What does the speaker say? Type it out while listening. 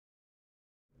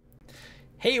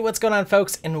Hey, what's going on,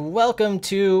 folks, and welcome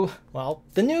to, well,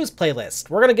 the news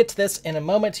playlist. We're going to get to this in a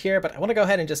moment here, but I want to go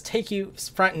ahead and just take you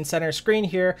front and center screen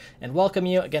here and welcome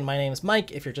you. Again, my name is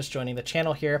Mike, if you're just joining the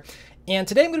channel here. And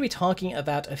today I'm going to be talking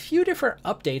about a few different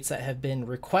updates that have been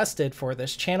requested for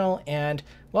this channel, and,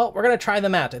 well, we're going to try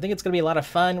them out. I think it's going to be a lot of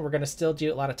fun. We're going to still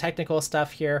do a lot of technical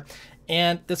stuff here,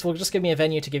 and this will just give me a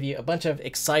venue to give you a bunch of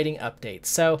exciting updates.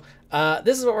 So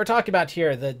this is what we're talking about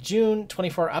here, the June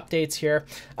 24 updates here.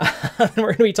 We're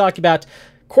going to be talking about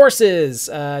courses,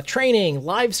 training,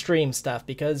 live stream stuff,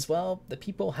 because, well, the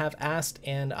people have asked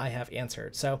and I have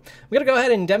answered. So I'm going to go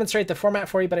ahead and demonstrate the format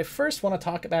for you, but I first want to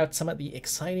talk about some of the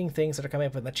exciting things that are coming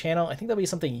up in the channel. I think there'll be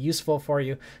something useful for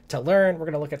you to learn. We're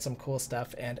going to look at some cool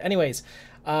stuff. And anyways,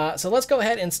 so let's go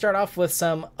ahead and start off with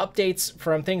some updates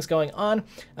from things going on.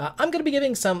 I'm going to be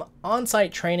giving some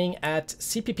on-site training at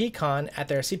CPPCon at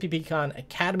their CPPCon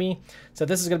Academy. So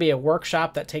this is going to be a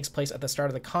workshop that takes place at the start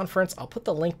of the conference. I'll put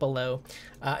the link below.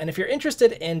 And if you're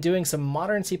interested in doing some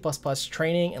modern C++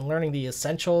 training and learning the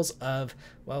essentials of,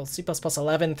 well, C++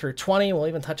 11 through 20, we'll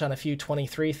even touch on a few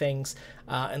 23 things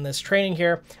in this training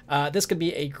here. This could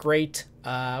be a great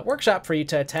workshop for you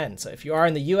to attend. So if you are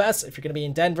in the US, if you're going to be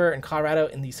in Denver and Colorado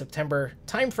in the September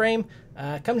timeframe,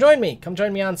 come join me. Come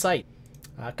join me on site.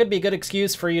 Could be a good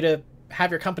excuse for you to have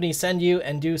your company send you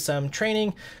and do some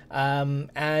training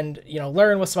and, you know,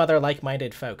 learn with some other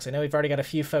like-minded folks. I know we've already got a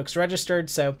few folks registered,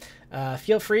 so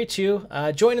feel free to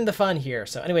join in the fun here.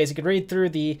 So anyways, you can read through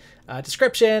the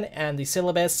description and the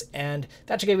syllabus, and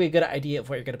that should give you a good idea of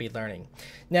what you're going to be learning.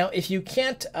 Now, if you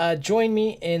can't join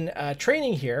me in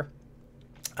training here,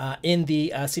 in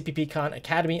the CPPCon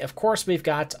Academy, of course, we've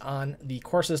got on the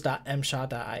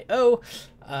courses.msha.io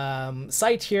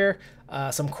site here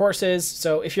some courses.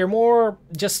 So if you're more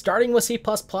just starting with C++,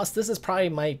 this is probably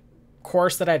my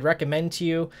course that I'd recommend to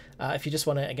you if you just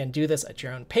want to, again, do this at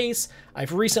your own pace.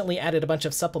 I've recently added a bunch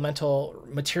of supplemental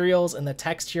materials in the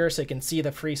text here so you can see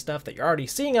the free stuff that you're already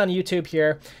seeing on YouTube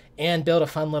here and build a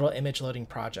fun little image loading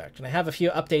project. And I have a few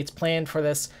updates planned for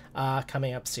this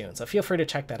coming up soon, so feel free to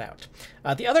check that out.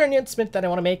 The other announcement that I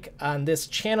want to make on this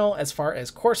channel as far as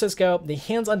courses go, the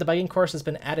hands-on debugging course has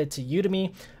been added to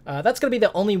Udemy. That's going to be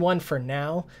the only one for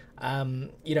now.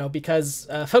 You know, because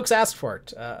folks asked for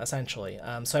it, essentially.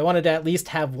 So I wanted to at least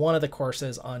have one of the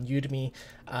courses on Udemy,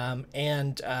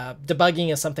 and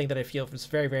debugging is something that I feel is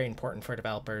very, very important for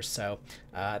developers. So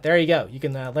there you go. You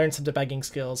can learn some debugging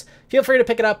skills. Feel free to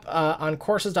pick it up on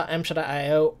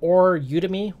courses.msha.io or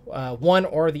Udemy, one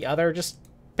or the other. Just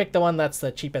pick the one that's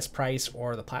the cheapest price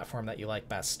or the platform that you like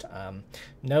best.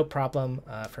 No problem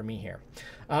for me here.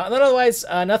 And then otherwise,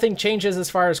 nothing changes as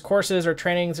far as courses or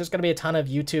trainings. There's going to be a ton of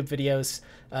YouTube videos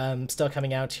still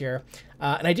coming out here.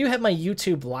 And I do have my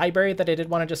YouTube library that I did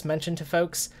want to just mention to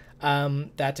folks.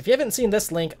 That if you haven't seen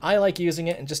this link, I like using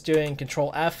it and just doing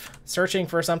Control F, searching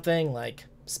for something like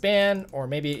span, or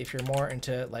maybe if you're more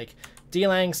into like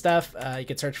DLang stuff, you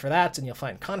could search for that and you'll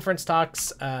find conference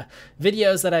talks,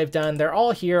 videos that I've done. They're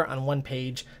all here on one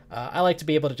page. I like to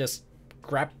be able to just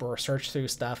grep or search through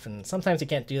stuff, and sometimes you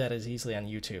can't do that as easily on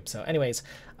YouTube. So anyways,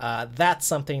 that's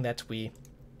something that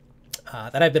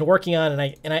that I've been working on,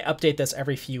 and I update this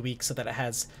every few weeks so that it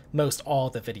has most all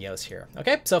the videos here.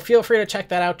 Okay, so feel free to check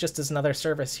that out just as another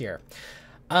service here.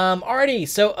 Alrighty,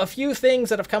 so a few things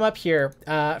that have come up here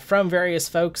from various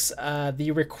folks.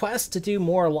 The request to do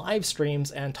more live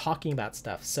streams and talking about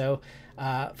stuff. So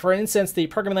for instance, the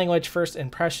Programming Language First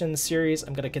Impressions series,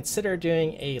 I'm going to consider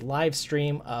doing a live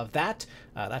stream of that.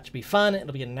 That should be fun.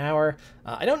 It'll be an hour.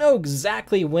 I don't know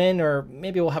exactly when, or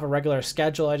maybe we'll have a regular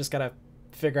schedule. I just got to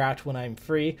figure out when I'm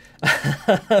free.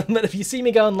 But if you see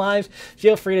me going live,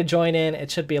 feel free to join in. It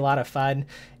should be a lot of fun.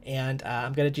 And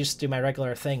I'm going to just do my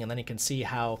regular thing, and then you can see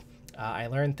how I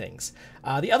learn things.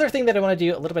 The other thing that I want to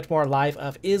do a little bit more live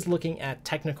of is looking at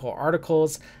technical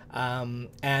articles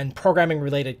and programming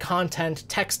related content,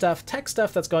 tech stuff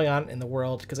that's going on in the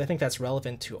world, because I think that's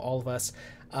relevant to all of us.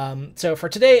 So for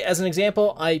today, as an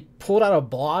example, I pulled out a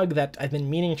blog that I've been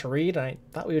meaning to read, and I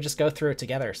thought we would just go through it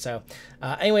together. So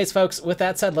anyways, folks, with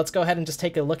that said, let's go ahead and just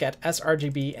take a look at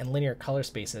sRGB and linear color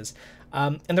spaces.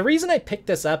 And the reason I picked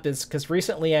this up is because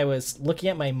recently I was looking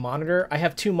at my monitor. I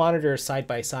have two monitors side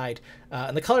by side,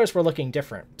 and the colors were looking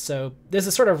different. So this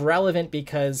is sort of relevant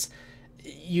because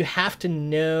you have to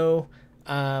know,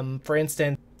 for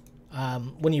instance,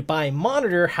 when you buy a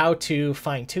monitor, how to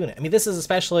fine tune it. I mean, this is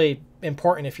especially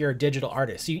important if you're a digital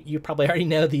artist. You probably already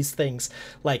know these things,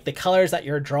 like the colors that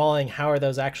you're drawing, how are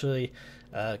those actually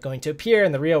going to appear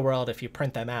in the real world if you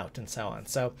print them out and so on.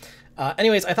 So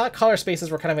anyways, I thought color spaces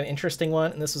were kind of an interesting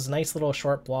one, and this was a nice little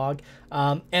short blog.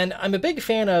 And I'm a big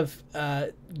fan of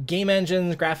game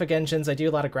engines, graphic engines. I do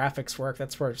a lot of graphics work.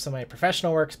 That's where some of my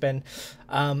professional work's been.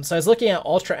 So I was looking at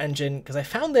Ultra Engine because I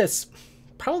found this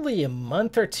probably a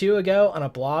month or two ago on a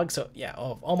blog. So yeah,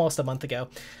 almost a month ago.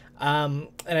 And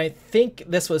I think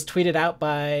this was tweeted out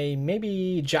by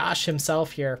maybe Josh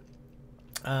himself here.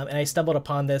 And I stumbled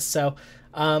upon this. So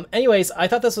anyways, I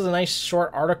thought this was a nice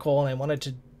short article, and I wanted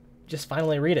to just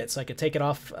finally read it so I could take it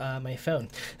off my phone.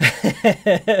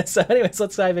 So anyways,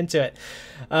 let's dive into it.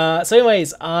 So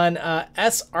anyways, on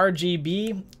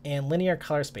sRGB and linear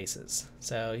color spaces.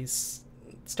 So he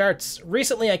starts,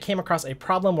 recently I came across a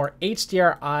problem where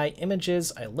HDRI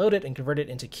images I loaded and converted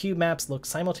into cube maps look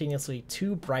simultaneously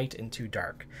too bright and too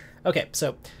dark. Okay,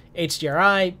 so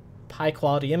HDRI, high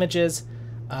quality images.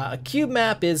 A cube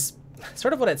map is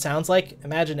sort of what it sounds like.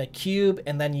 Imagine a cube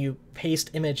and then you paste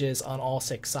images on all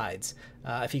 6 sides.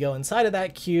 If you go inside of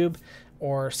that cube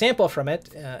or sample from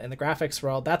it in the graphics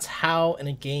world, that's how in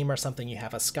a game or something you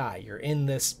have a sky. You're in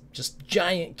this just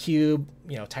giant cube,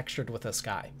 you know, textured with a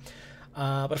sky.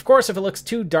 But of course, if it looks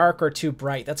too dark or too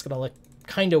bright, that's going to look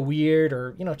kind of weird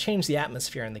or, you know, change the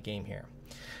atmosphere in the game here.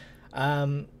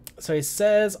 So he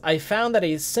says, I found that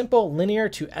a simple linear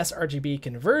to sRGB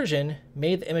conversion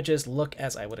made the images look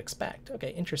as I would expect. Okay,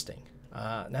 interesting.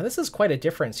 Now this is quite a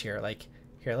difference here. Like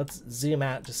here, let's zoom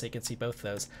out just so you can see both of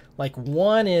those. Like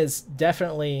one is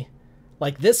definitely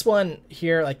like this one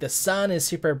here, like the sun is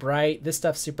super bright. This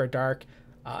stuff's super dark.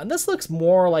 And this looks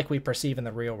more like we perceive in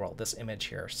the real world, this image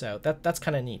here. So that's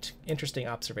kind of neat. Interesting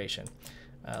observation.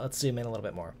 Let's zoom in a little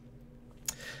bit more.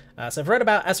 So I've read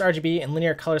about sRGB and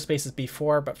linear color spaces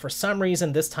before, but for some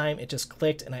reason this time it just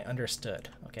clicked and I understood.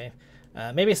 Okay,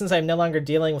 maybe since I'm no longer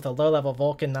dealing with a low-level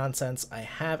Vulkan nonsense, I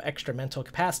have extra mental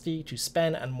capacity to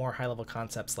spend on more high-level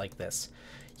concepts like this.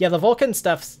 Yeah, the Vulkan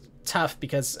stuff's tough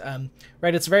because,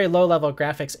 right, it's a very low-level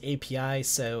graphics API.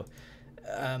 So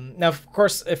now, of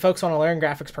course, if folks want to learn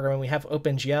graphics programming, we have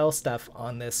OpenGL stuff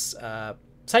on this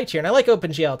site here, and I like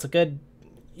OpenGL. It's a good,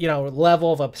 you know,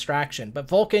 level of abstraction. But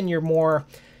Vulkan,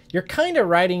 you're kind of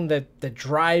writing the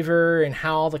driver and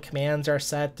how all the commands are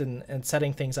set and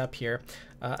setting things up here.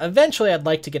 Eventually, I'd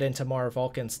like to get into more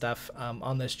Vulkan stuff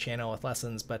on this channel with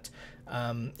lessons, but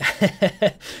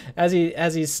as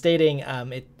he's stating,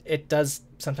 it does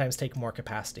sometimes take more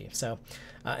capacity. So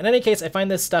in any case, I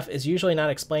find this stuff is usually not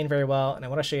explained very well, and I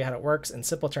want to show you how it works in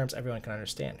simple terms everyone can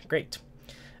understand. Great.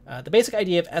 The basic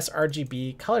idea of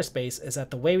sRGB color space is that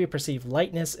the way we perceive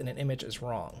lightness in an image is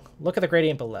wrong. Look at the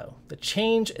gradient below. The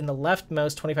change in the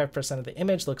leftmost 25% of the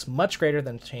image looks much greater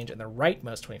than the change in the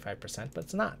rightmost 25%, but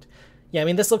it's not. Yeah, I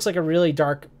mean, this looks like a really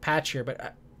dark patch here,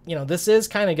 but you know, this is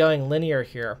kind of going linear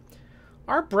here.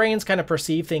 Our brains kind of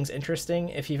perceive things interesting.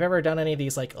 If you've ever done any of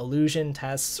these like illusion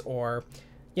tests or,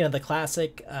 you know, the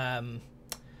classic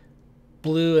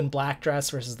blue and black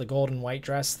dress versus the gold and white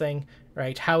dress thing,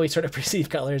 right? How we sort of perceive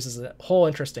colors is a whole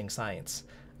interesting science.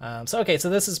 Okay, so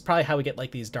this is probably how we get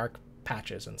like these dark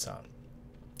patches and so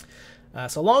on.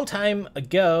 So a long time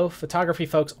ago, photography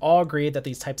folks all agreed that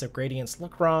these types of gradients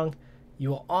look wrong. You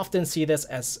will often see this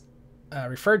as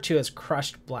referred to as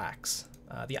crushed blacks,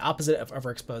 the opposite of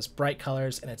overexposed bright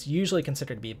colors, and it's usually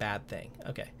considered to be a bad thing.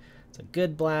 Okay, so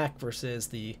good black versus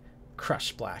the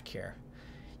crushed black here.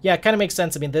 Yeah, it kind of makes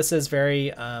sense. I mean, this is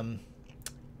very,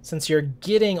 since you're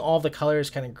getting all the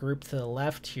colors kind of grouped to the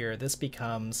left here, this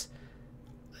becomes,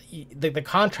 the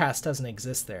contrast doesn't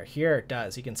exist there. Here it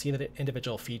does. You can see the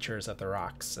individual features of the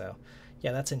rocks. So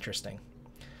yeah, that's interesting.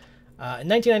 In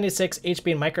 1996,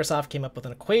 HP and Microsoft came up with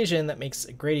an equation that makes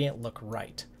a gradient look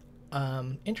right.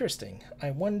 Interesting.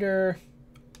 I wonder,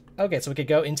 okay, so we could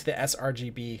go into the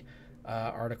sRGB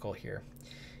article here.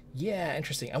 Yeah,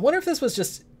 interesting. I wonder if this was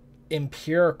just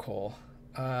empirical,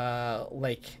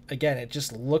 like again, it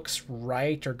just looks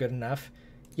right or good enough.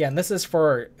 Yeah, and this is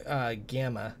for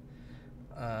gamma.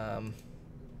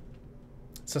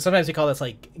 So sometimes we call this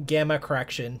like gamma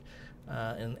correction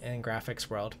in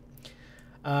graphics world.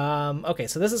 Okay,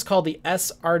 so this is called the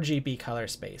sRGB color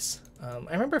space. I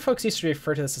remember folks used to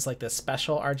refer to this as like the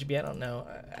special RGB. I don't know,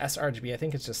 sRGB. I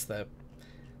think it's just the,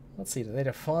 let's see, do they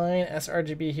define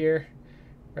sRGB here?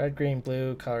 Red, green,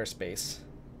 blue color space.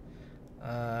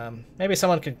 Maybe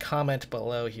someone could comment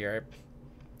below here.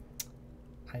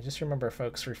 I just remember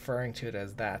folks referring to it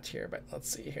as that here, but let's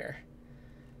see here.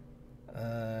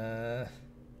 I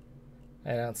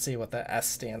don't see what the S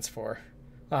stands for.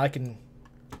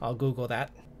 I'll Google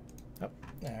that. Oh,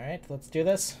 all right, let's do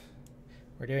this.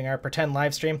 We're doing our pretend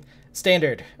live stream.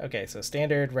 Standard. Okay, so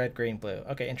standard, red, green, blue.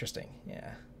 Okay, interesting.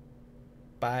 Yeah.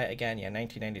 by, again, yeah,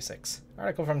 1996.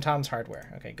 Article from Tom's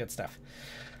Hardware. Okay, good stuff.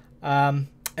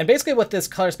 And basically what this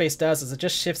color space does is it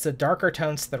just shifts the darker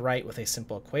tones to the right with a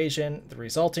simple equation. The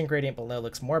resulting gradient below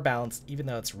looks more balanced, even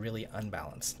though it's really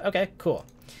unbalanced. Okay, cool.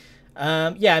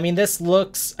 Yeah, I mean, this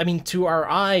looks, I mean, to our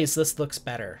eyes, this looks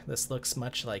better. This looks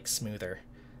much like smoother.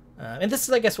 And this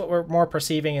is, I guess, what we're more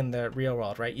perceiving in the real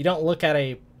world, right? You don't look at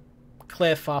a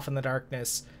cliff off in the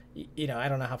darkness. You know, I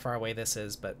don't know how far away this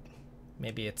is, but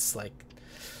maybe it's like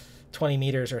 20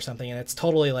 meters or something, and it's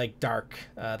totally like dark,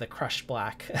 the crushed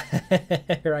black,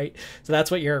 right? So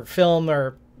that's what your film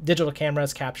or digital camera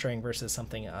is capturing versus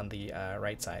something on the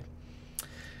right side.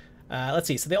 Let's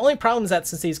see. So the only problem is that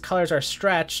since these colors are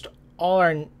stretched, all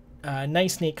our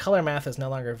nice, neat color math is no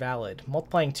longer valid.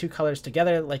 Multiplying two colors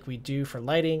together like we do for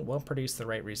lighting won't produce the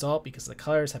right result because the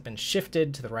colors have been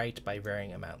shifted to the right by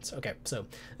varying amounts. Okay, so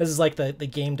this is like the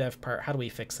game dev part. How do we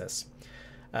fix this?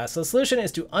 So the solution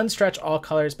is to unstretch all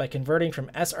colors by converting from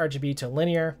sRGB to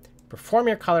linear, perform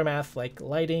your color math like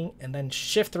lighting, and then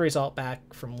shift the result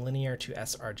back from linear to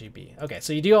sRGB. Okay,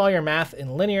 so you do all your math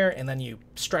in linear, and then you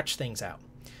stretch things out.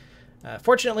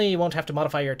 Fortunately, you won't have to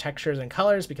modify your textures and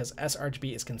colors because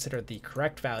sRGB is considered the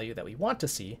correct value that we want to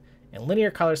see, and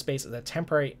linear color space is a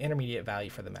temporary intermediate value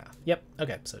for the math. Yep,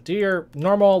 okay, so do your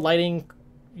normal lighting,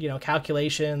 you know,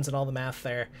 calculations and all the math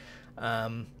there,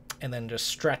 and then just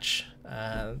stretch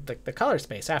the color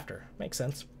space after. Makes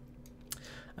sense.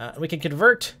 We can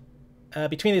convert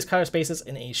between these color spaces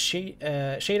in a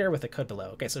shader with the code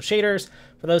below. Okay, so shaders,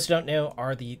 for those who don't know,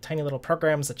 are the tiny little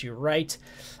programs that you write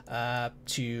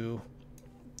to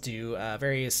do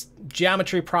various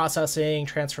geometry processing,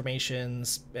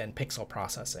 transformations, and pixel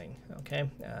processing, okay,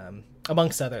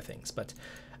 amongst other things. But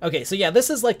okay, so yeah, this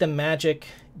is like the magic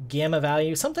gamma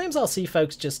value. Sometimes I'll see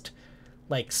folks just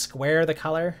like square the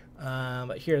color,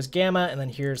 but here's gamma, and then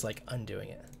here's like undoing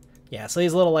it. Yeah, so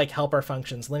these little like helper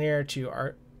functions, linear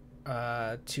to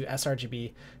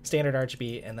sRGB, standard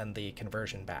RGB, and then the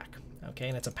conversion back. Okay,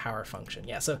 and it's a power function.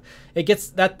 Yeah, so it gets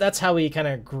that's how we kind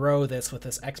of grow this with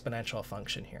this exponential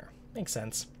function here. Makes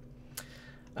sense.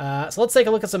 So let's take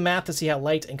a look at some math to see how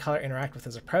light and color interact with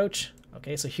this approach.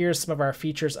 Okay, so here's some of our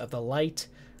features of the light.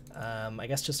 I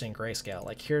guess just in grayscale.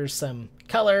 Like here's some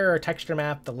color or texture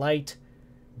map, the light.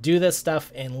 Do this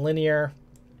stuff in linear,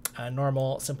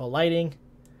 normal, simple lighting.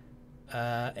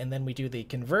 And then we do the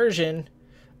conversion.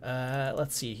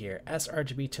 Let's see here,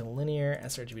 sRGB to linear,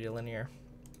 sRGB to linear.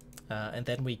 And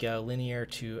then we go linear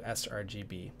to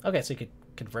sRGB. Okay, so you could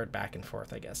convert back and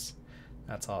forth, I guess.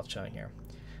 That's all it's showing here.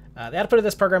 The output of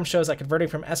this program shows that converting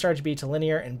from sRGB to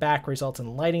linear and back results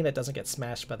in lighting that doesn't get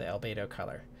smashed by the albedo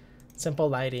color. Simple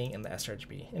lighting in the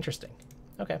sRGB. Interesting.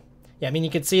 Okay. Yeah, I mean, you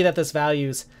can see that this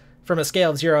value's from a scale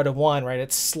of 0 to 1, right?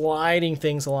 It's sliding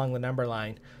things along the number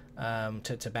line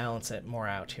to balance it more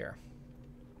out here.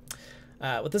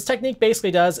 What this technique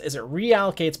basically does is it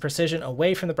reallocates precision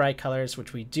away from the bright colors,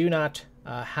 which we do not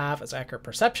have as accurate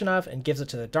perception of, and gives it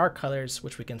to the dark colors,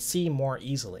 which we can see more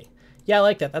easily. Yeah, I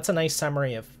like that. That's a nice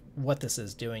summary of what this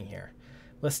is doing here.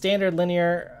 With standard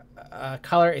linear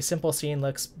color, a simple scene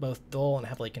looks both dull and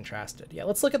heavily contrasted. Yeah,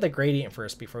 let's look at the gradient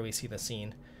first before we see the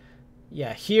scene.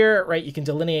 Yeah, here, right, you can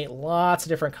delineate lots of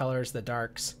different colors, the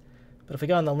darks. But if we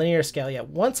go on the linear scale, yeah,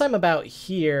 once I'm about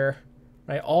here,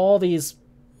 right, all these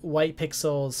white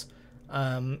pixels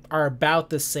are about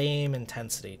the same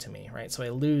intensity to me, right? So I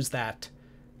lose that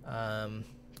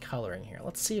coloring here.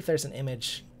 Let's see if there's an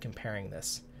image comparing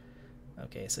this.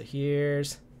 Okay, so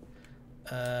here's,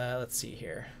 let's see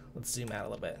here. Let's zoom out a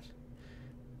little bit.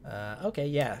 Okay,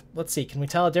 yeah, let's see. Can we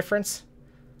tell a difference?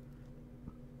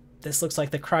 This looks like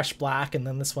the crushed black, and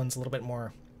then this one's a little bit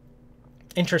more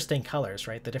interesting colors,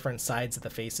 right? The different sides of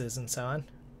the faces and so on.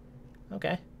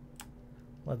 Okay.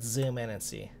 Let's zoom in and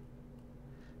see.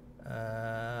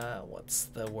 What's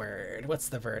the word? What's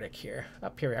the verdict here?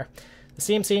 Up here we are. The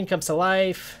same scene comes to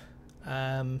life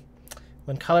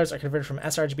when colors are converted from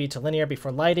sRGB to linear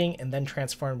before lighting and then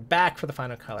transformed back for the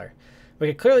final color. We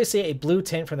can clearly see a blue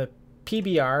tint from the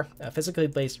PBR, a physically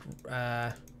based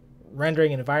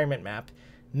rendering and environment map,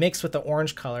 mixed with the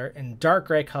orange color, and dark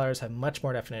gray colors have much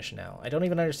more definition now. I don't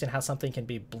even understand how something can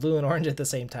be blue and orange at the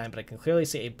same time, but I can clearly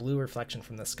see a blue reflection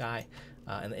from the sky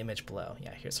in the image below.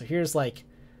 Yeah, here. So here's like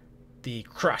the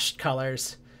crushed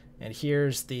colors, and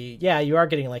here's the, yeah, you are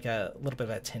getting like a little bit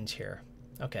of a tint here.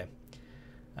 Okay.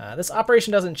 This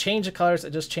operation doesn't change the colors,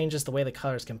 it just changes the way the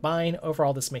colors combine.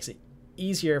 Overall, this makes it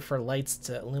easier for lights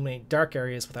to illuminate dark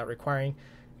areas without requiring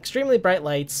extremely bright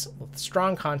lights with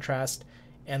strong contrast,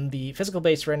 and the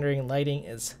physical-based rendering and lighting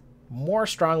is more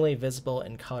strongly visible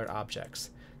in colored objects.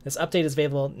 This update is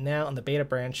available now on the beta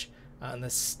branch in the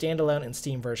standalone and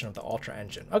Steam version of the Ultra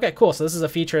engine. Okay, cool. So this is a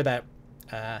feature that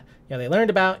they learned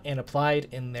about and applied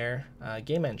in their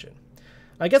game engine.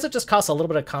 I guess it just costs a little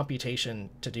bit of computation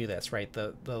to do this, right?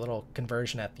 The little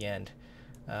conversion at the end.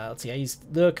 Let's see, I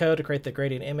used Lua code to create the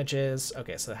gradient images.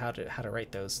 Okay, so how to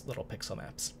write those little pixel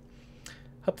maps.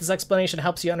 Hope this explanation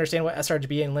helps you understand what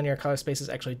sRGB and linear color spaces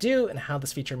actually do and how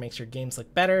this feature makes your games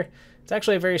look better. It's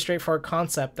actually a very straightforward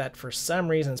concept that for some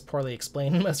reason is poorly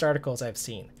explained in most articles I've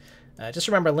seen. Just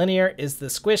remember, linear is the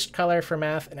squished color for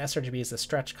math and sRGB is the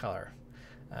stretch color.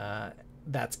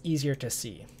 That's easier to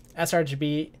see.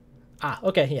 sRGB,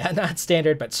 okay, yeah, not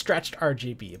standard, but stretched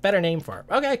RGB, a better name for it.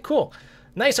 Okay, cool.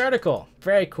 Nice article,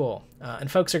 very cool. And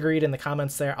folks agreed in the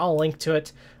comments there. I'll link to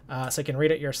it so you can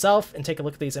read it yourself and take a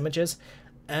look at these images.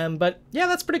 But yeah,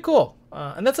 that's pretty cool.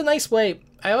 And that's a nice way.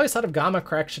 I always thought of gamma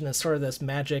correction as sort of this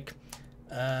magic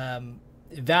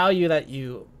value that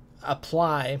you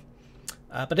apply.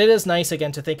 But it is nice,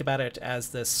 again, to think about it as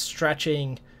this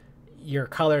stretching your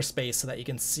color space so that you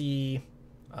can see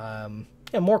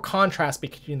more contrast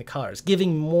between the colors,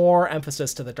 giving more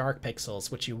emphasis to the dark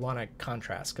pixels, which you want to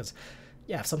contrast. Because,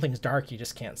 yeah, if something's dark, you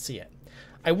just can't see it.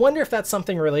 I wonder if that's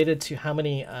something related to how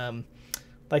many...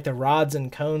 like the rods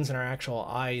and cones in our actual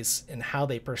eyes and how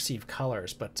they perceive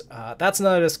colors. But that's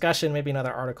another discussion, maybe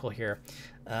another article here.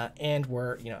 And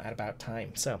we're, at about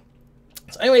time. So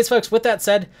anyways, folks, with that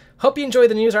said, hope you enjoyed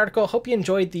the news article. Hope you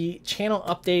enjoyed the channel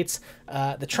updates,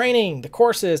 the training, the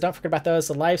courses. Don't forget about those,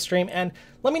 the live stream. And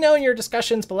let me know in your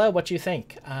discussions below what you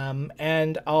think.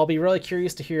 And I'll be really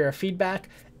curious to hear your feedback.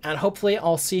 And hopefully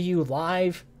I'll see you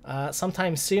live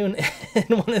sometime soon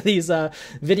in one of these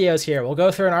videos here. We'll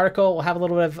go through an article, we'll have a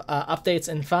little bit of updates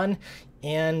and fun,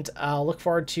 and I'll look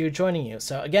forward to joining you.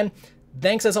 So again,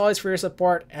 thanks as always for your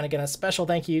support, and again, a special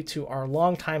thank you to our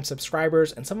longtime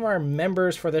subscribers, and some of our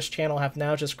members for this channel have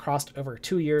now just crossed over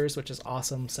 2 years, which is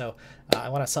awesome. So I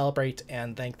want to celebrate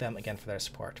and thank them again for their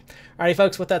support. Alrighty,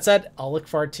 folks, with that said, I'll look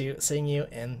forward to seeing you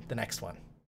in the next one.